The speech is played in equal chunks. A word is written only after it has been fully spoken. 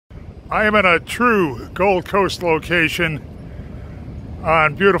I am in a true Gold Coast location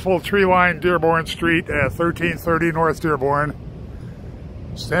on beautiful tree-lined Dearborn Street at 1330 North Dearborn.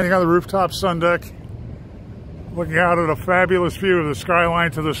 Standing on the rooftop sun deck, looking out at a fabulous view of the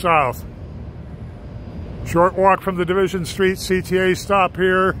skyline to the south. Short walk from the Division Street CTA stop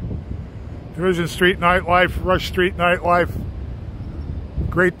here. Division Street nightlife, Rush Street nightlife.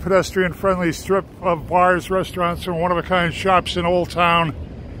 Great pedestrian-friendly strip of bars, restaurants, and one-of-a-kind shops in Old Town.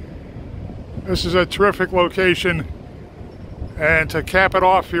 This is a terrific location. And to cap it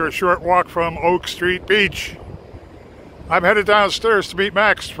off here, a short walk from Oak Street Beach. I'm headed downstairs to meet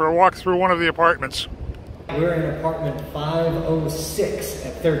Max for a walk through one of the apartments. We're in apartment 506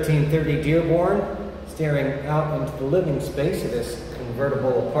 at 1330 Dearborn, staring out into the living space of this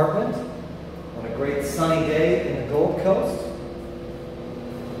convertible apartment on a great sunny day in the Gold Coast.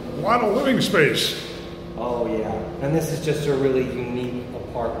 A lot of living space. Oh yeah, and this is just a really unique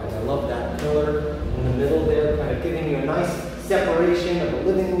apartment. I love that pillar in the middle there, kind of giving you a nice separation of a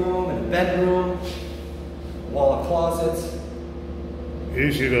living room and bedroom, wall of closets.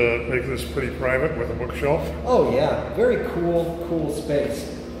 Easy to make this pretty private with a bookshelf. Oh yeah, very cool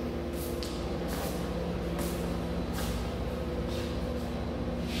space.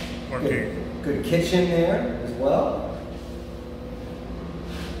 Good kitchen there as well.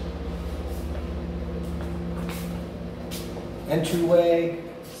 Entryway,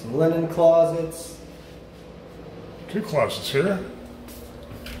 some linen closets. Two closets here.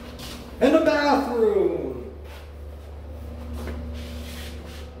 And a bathroom.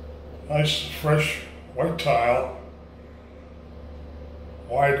 Nice, fresh, white tile.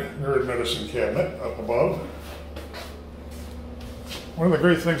 Wide mirrored medicine cabinet up above. One of the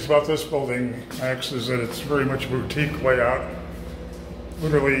great things about this building, Max, is that it's very much a boutique layout.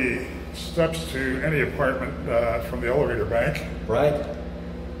 Literally steps to any apartment from the elevator bank. Right.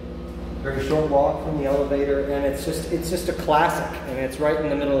 Very short walk from the elevator, and it's just a classic, and it's right in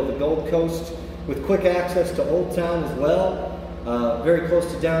the middle of the Gold Coast with quick access to Old Town as well. Very close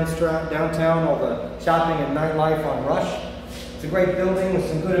to downtown, all the shopping and nightlife on Rush. It's a great building with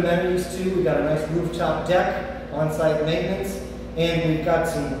some good amenities too. We've got a nice rooftop deck, on-site maintenance, and we've got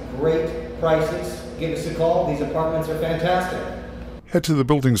some great prices. Give us a call. These apartments are fantastic. Head to the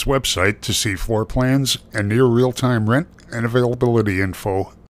building's website to see floor plans and near real-time rent and availability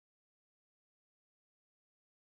info.